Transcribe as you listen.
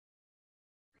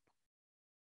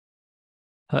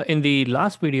In the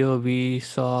last video, we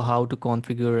saw how to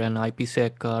configure an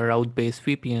IPsec route-based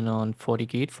VPN on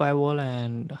Fortigate Firewall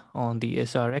and on the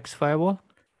SRX Firewall.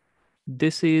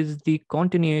 This is the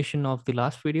continuation of the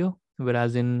last video,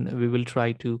 whereas we will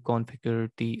try to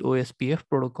configure the OSPF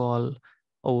protocol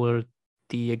over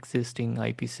the existing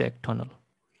IPsec tunnel.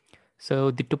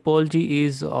 So the topology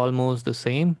is almost the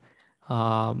same,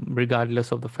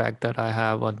 regardless of the fact that I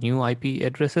have a new IP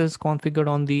addresses configured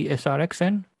on the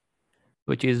Srxn,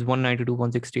 which is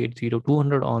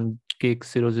 192.168.0.200 on gig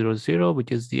 000,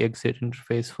 which is the exit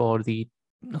interface for the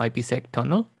IPsec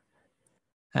tunnel.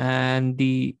 And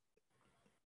the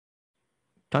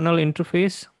tunnel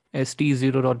interface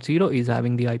st0.0 is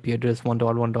having the IP address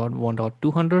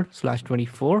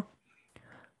 1.1.1.200/24,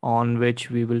 on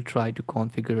which we will try to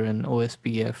configure an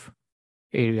OSPF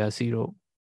area 0.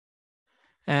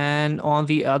 And on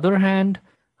the other hand,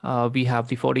 we have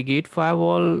the Fortigate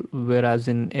firewall, whereas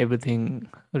in everything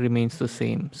remains the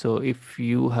same. So if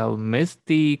you have missed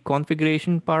the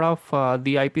configuration part of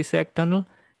the IPsec tunnel,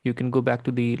 you can go back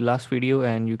to the last video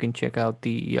and you can check out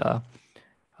the,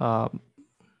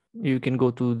 you can go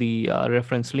to the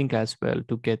reference link as well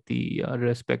to get the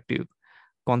respective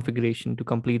configuration to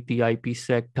complete the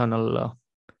IPsec tunnel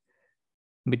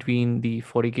between the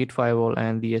Fortigate firewall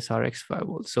and the SRX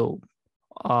firewall. So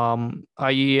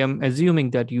I am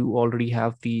assuming that you already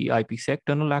have the IPsec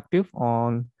tunnel active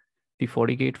on the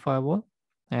Fortigate firewall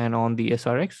and on the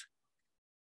SRX.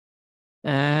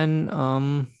 And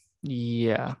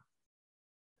yeah,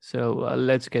 so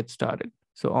let's get started.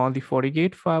 So on the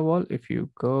Fortigate firewall, if you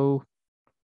go,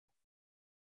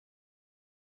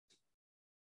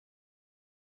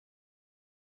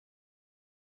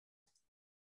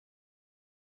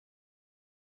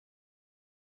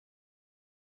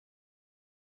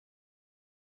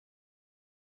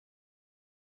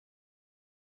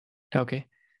 okay,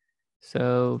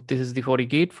 so this is the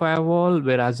Fortigate firewall,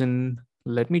 whereas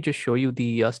let me just show you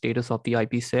the status of the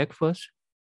IPsec first.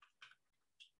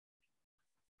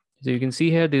 So you can see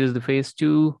here, this is the phase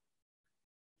 2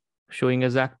 showing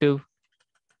as active.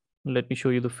 Let me show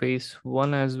you the phase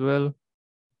 1 as well.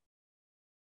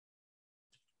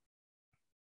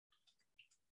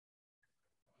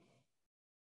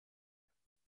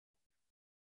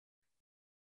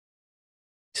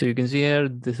 So you can see here,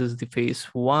 this is the phase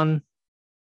 1,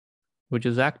 which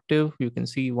is active. You can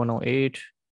see 108,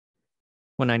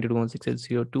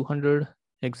 192.168.0.200,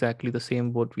 exactly the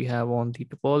same what we have on the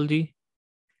topology.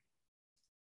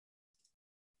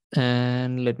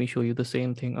 And let me show you the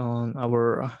same thing on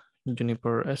our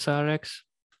Juniper SRX.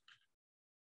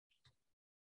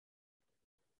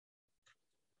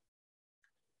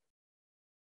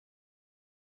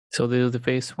 So this is the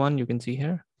phase 1. You can see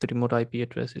here, the remote IP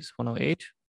address is 108.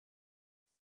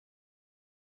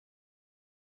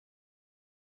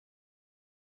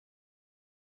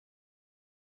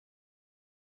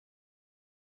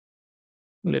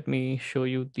 Let me show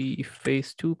you the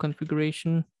phase 2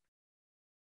 configuration.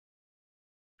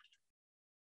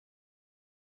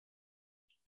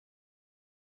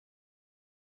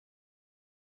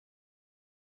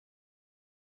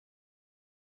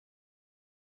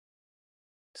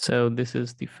 So this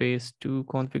is the phase 2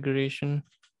 configuration.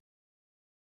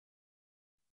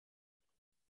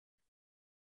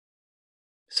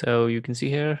 So you can see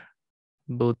here,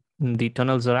 both the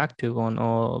tunnels are active on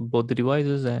both the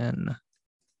devices, and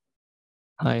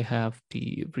I have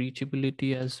the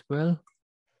reachability as well.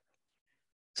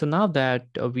 So now that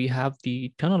we have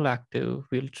the tunnel active,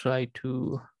 we'll try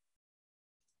to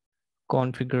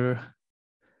configure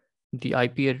the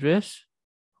IP address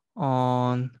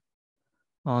on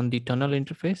the tunnel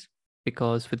interface,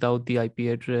 because without the IP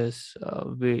address,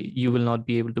 you will not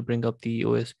be able to bring up the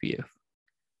OSPF.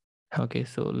 Okay,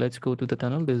 so let's go to the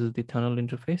tunnel. This is the tunnel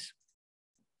interface.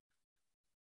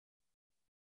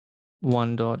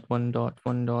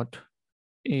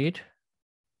 1.1.1.8,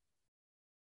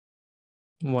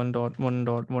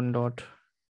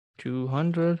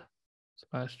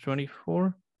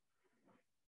 1.1.1.200/24.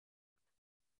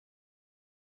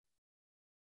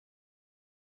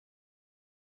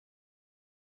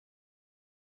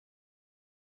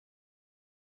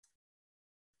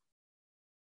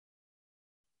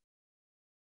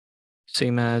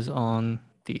 Same as on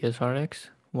the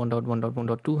SRX,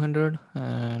 1.1.1.200,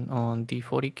 and on the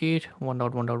Fortigate,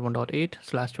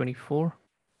 1.1.1.8/24.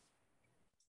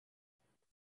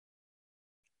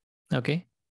 Okay,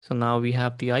 so now we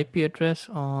have the IP address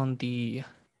on the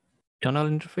tunnel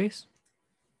interface.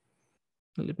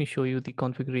 Let me show you the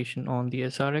configuration on the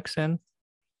Srxn.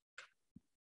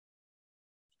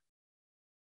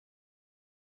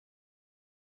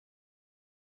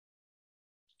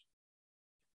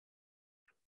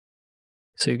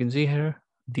 So you can see here,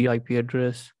 the IP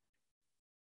address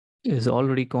is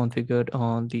already configured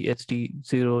on the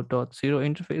SD0.0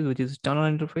 interface, which is tunnel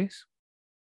interface.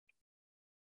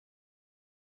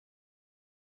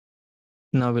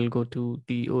 Now we'll go to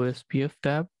the OSPF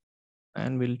tab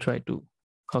and we'll try to,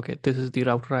 okay, this is the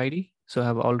router ID. So I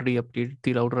have already updated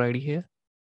the router ID here,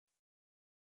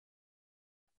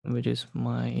 which is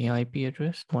my IP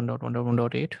address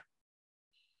 1.1.1.8.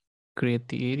 Create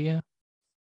the area.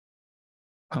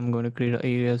 I'm going to create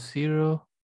area 0.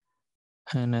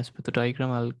 And as per the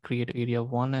diagram, I'll create area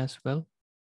 1 as well.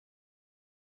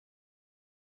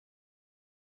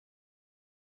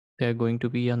 They're going to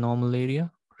be a normal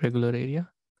area, regular area.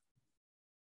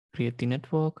 Create the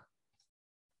network.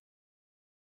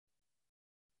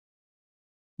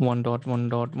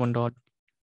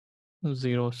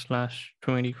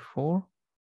 1.1.1.0/24.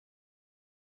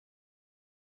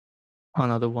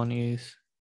 Another one is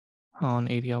on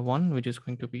area 1, which is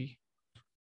going to be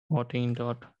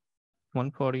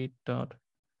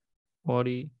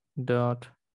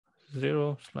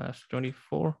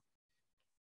 14.140.40.0/24,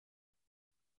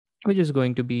 which is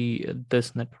going to be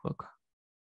this network,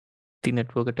 the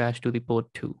network attached to the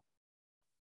port 2.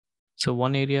 So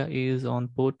one area is on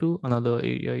port 2, another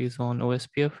area is on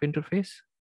OSPF interface,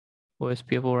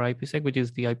 OSPF or IPsec, which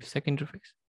is the IPsec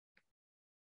interface.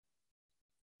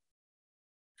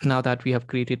 Now that we have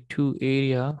created 2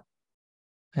 area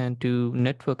and 2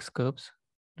 network scopes,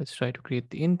 let's try to create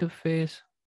the interface.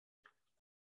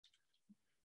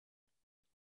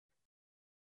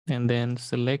 And then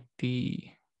select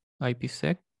the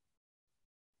IPsec.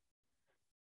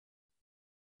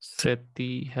 Set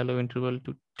the hello interval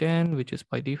to 10, which is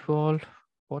by default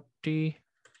 40.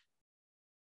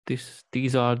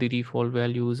 These are the default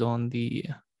values on the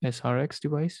SRX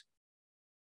device.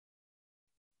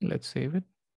 Let's save it.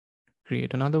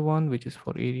 Create another one, which is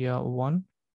for area 1,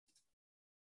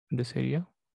 this area.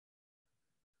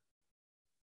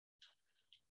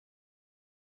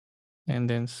 And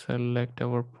then select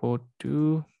our port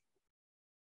 2,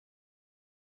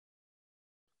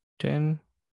 10,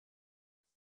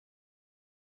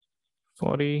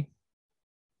 40.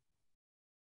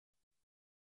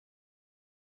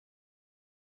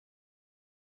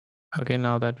 Okay,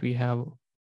 now that we have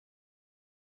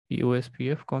the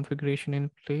OSPF configuration in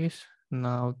place,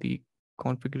 now the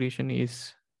configuration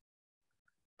is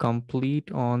complete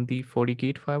on the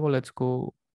Fortigate firewall. Let's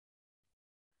go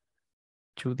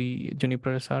to the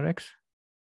Juniper SRX.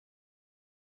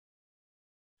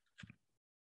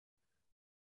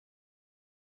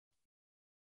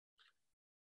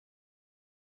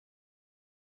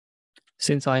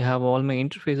 Since I have all my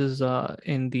interfaces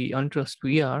in the Untrust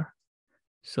VR,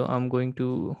 so I'm going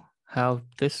to have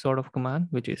this sort of command,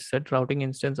 which is set routing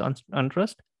instance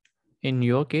untrust. In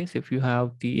your case, if you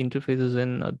have the interfaces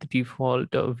in the default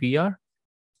VR,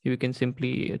 you can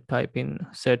simply type in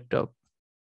set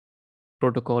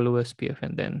protocol OSPF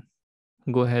and then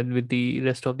go ahead with the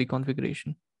rest of the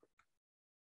configuration.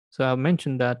 So I've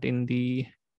mentioned that in the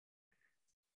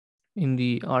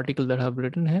article that I've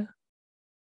written here.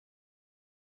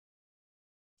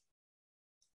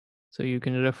 So you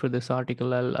can refer this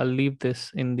article. I'll leave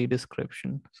this in the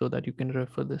description so that you can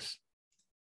refer this.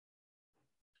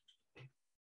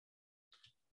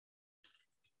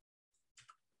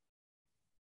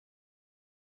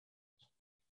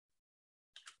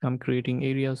 I'm creating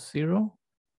area 0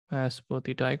 as per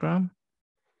the diagram.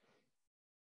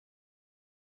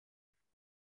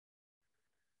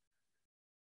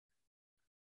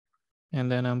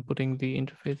 And then I'm putting the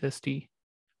interface SD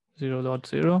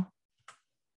 0.0,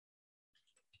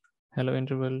 hello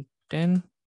interval 10,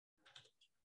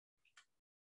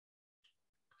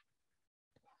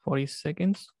 40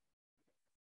 seconds.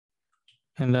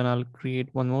 And then I'll create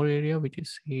one more area, which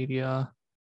is area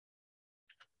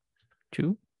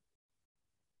 2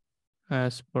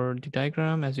 as per the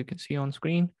diagram, as you can see on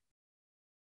screen.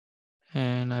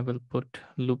 And I will put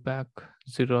loopback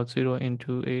 0.0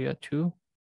 into area 2.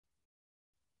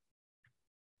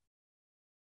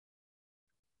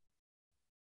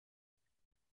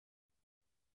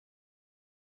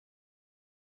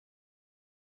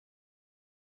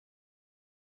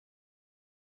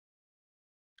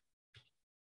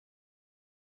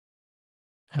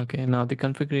 Okay, now the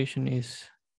configuration is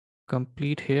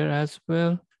complete here as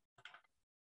well.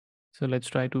 So let's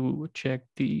try to check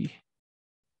the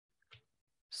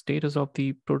status of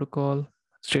the protocol,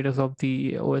 status of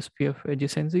the OSPF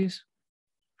adjacencies.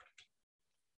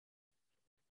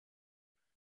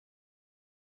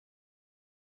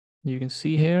 You can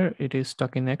see here, it is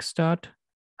stuck in Xstart.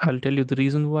 I'll tell you the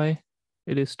reason why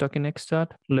it is stuck in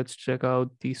Xstart. Let's check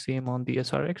out the same on the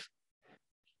SRX.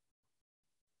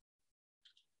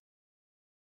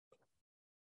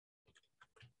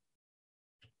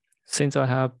 Since I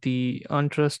have the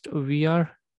untrust VR,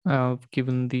 I've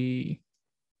given the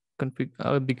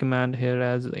the command here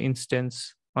as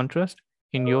instance untrust.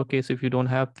 In your case, if you don't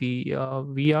have the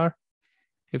VR,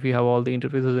 if you have all the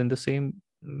interfaces in the same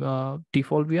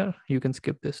default VR, you can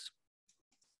skip this.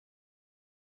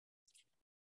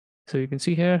 So you can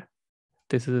see here,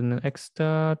 this is an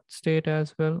extra state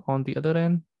as well on the other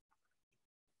end.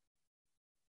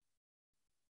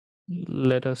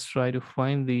 Let us try to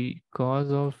find the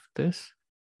cause of this.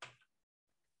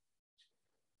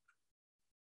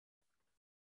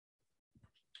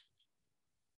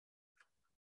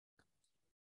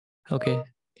 Okay,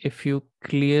 if you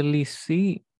clearly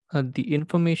see the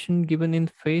information given in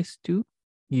phase 2,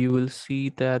 you will see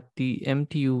that the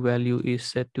MTU value is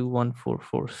set to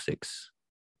 1446.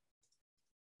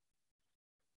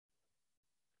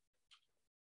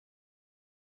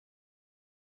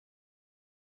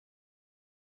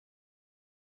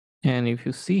 And if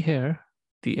you see here,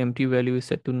 the MTU value is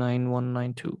set to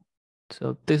 9192.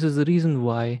 So this is the reason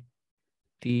why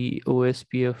the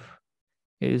OSPF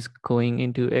is going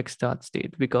into X start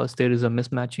state, because there is a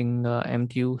mismatching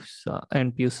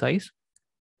NPU size.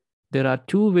 There are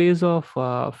two ways of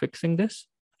fixing this.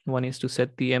 One is to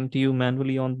set the MTU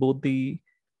manually on both the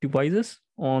devices,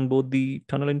 on both the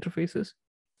tunnel interfaces.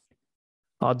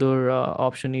 Other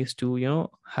option is to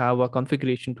have a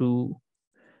configuration to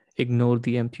ignore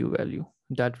the MTU value.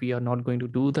 That we are not going to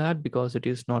do that because it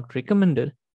is not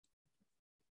recommended,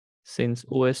 since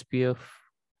OSPF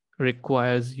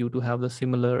requires you to have the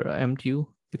similar MTU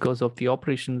because of the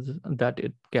operations that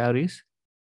it carries,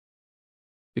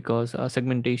 because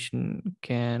segmentation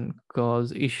can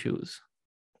cause issues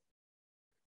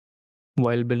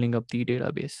while building up the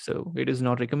database. So it is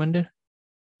not recommended.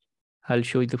 I'll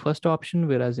show you the first option,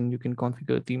 whereas you can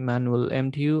configure the manual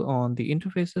MTU on the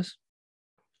interfaces.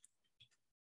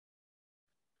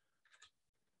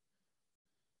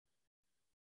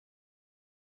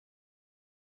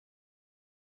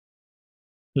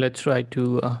 Let's try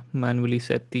to manually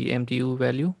set the MTU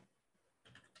value.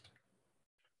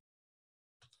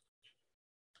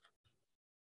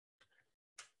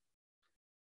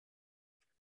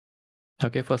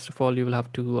 Okay, first of all, you will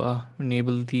have to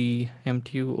enable the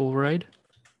MTU override.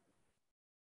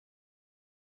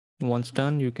 Once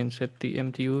done, you can set the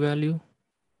MTU value.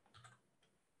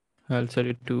 I'll set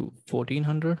it to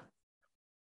 1400.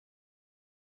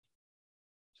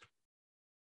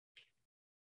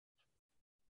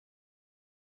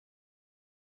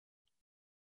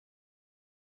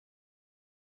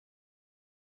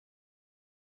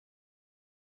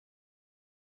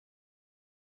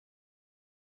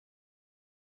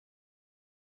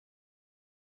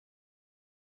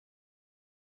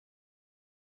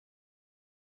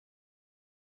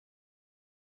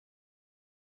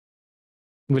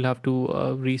 We'll have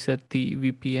to reset the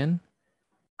VPN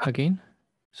again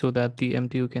so that the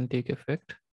MTU can take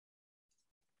effect.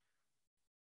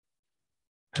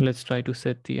 Let's try to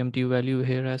set the MTU value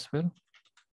here as well.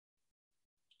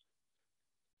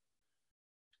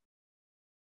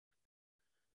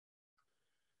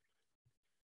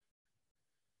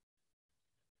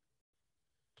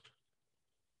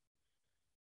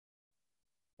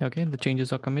 Okay, the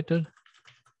changes are committed.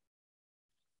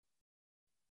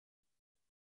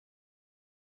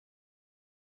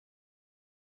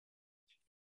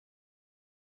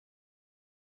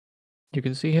 You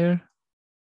can see here,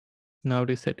 now it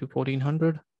is set to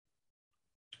 1400.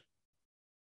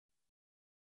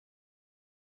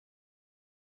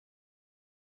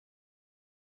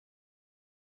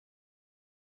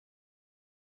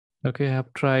 Okay, I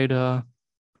have tried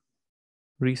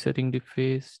resetting the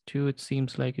phase 2. It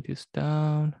seems like it is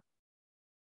down.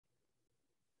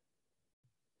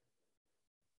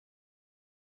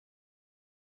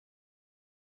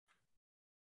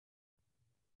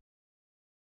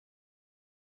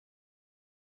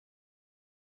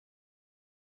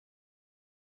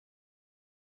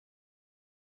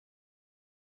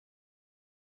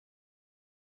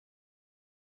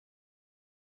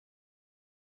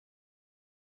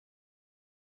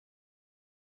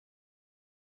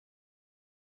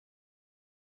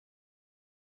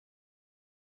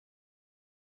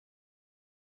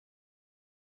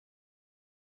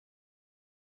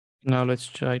 Now let's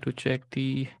try to check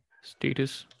the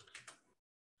status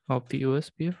of the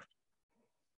Uspf.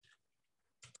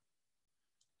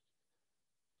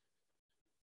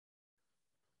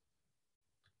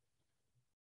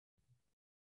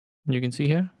 You can see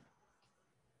here,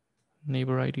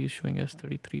 neighbor ID is showing as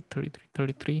 33, 33,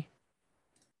 33.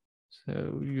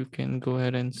 So you can go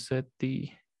ahead and set the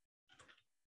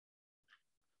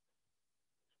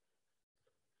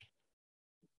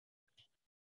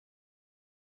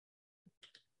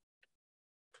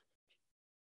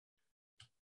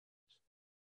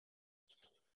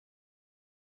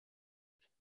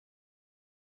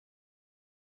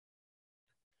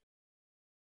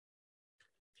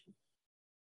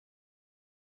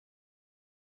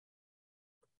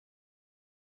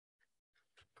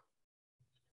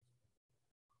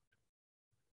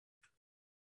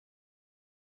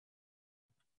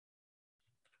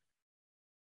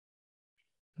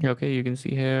Okay, you can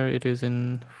see here it is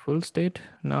in full state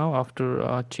now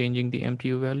after changing the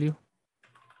MTU value.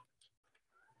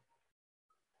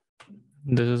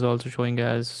 This is also showing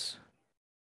as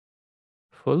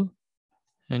full,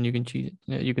 and you can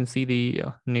see the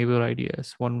neighbor ID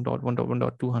as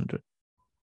 1.1.1.200.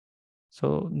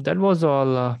 So that was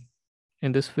all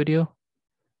in this video.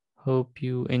 Hope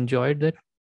you enjoyed it.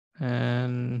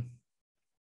 And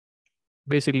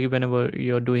basically, whenever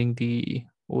you're doing the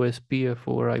OSPF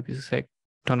or IPsec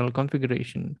tunnel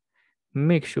configuration,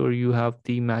 make sure you have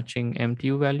the matching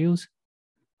MTU values.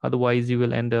 Otherwise, you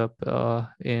will end up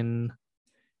in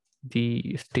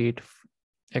the state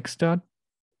xstart.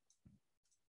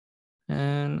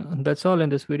 And that's all in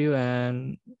this video.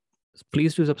 And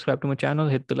please do subscribe to my channel,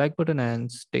 hit the like button, and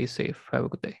stay safe. Have a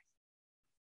good day.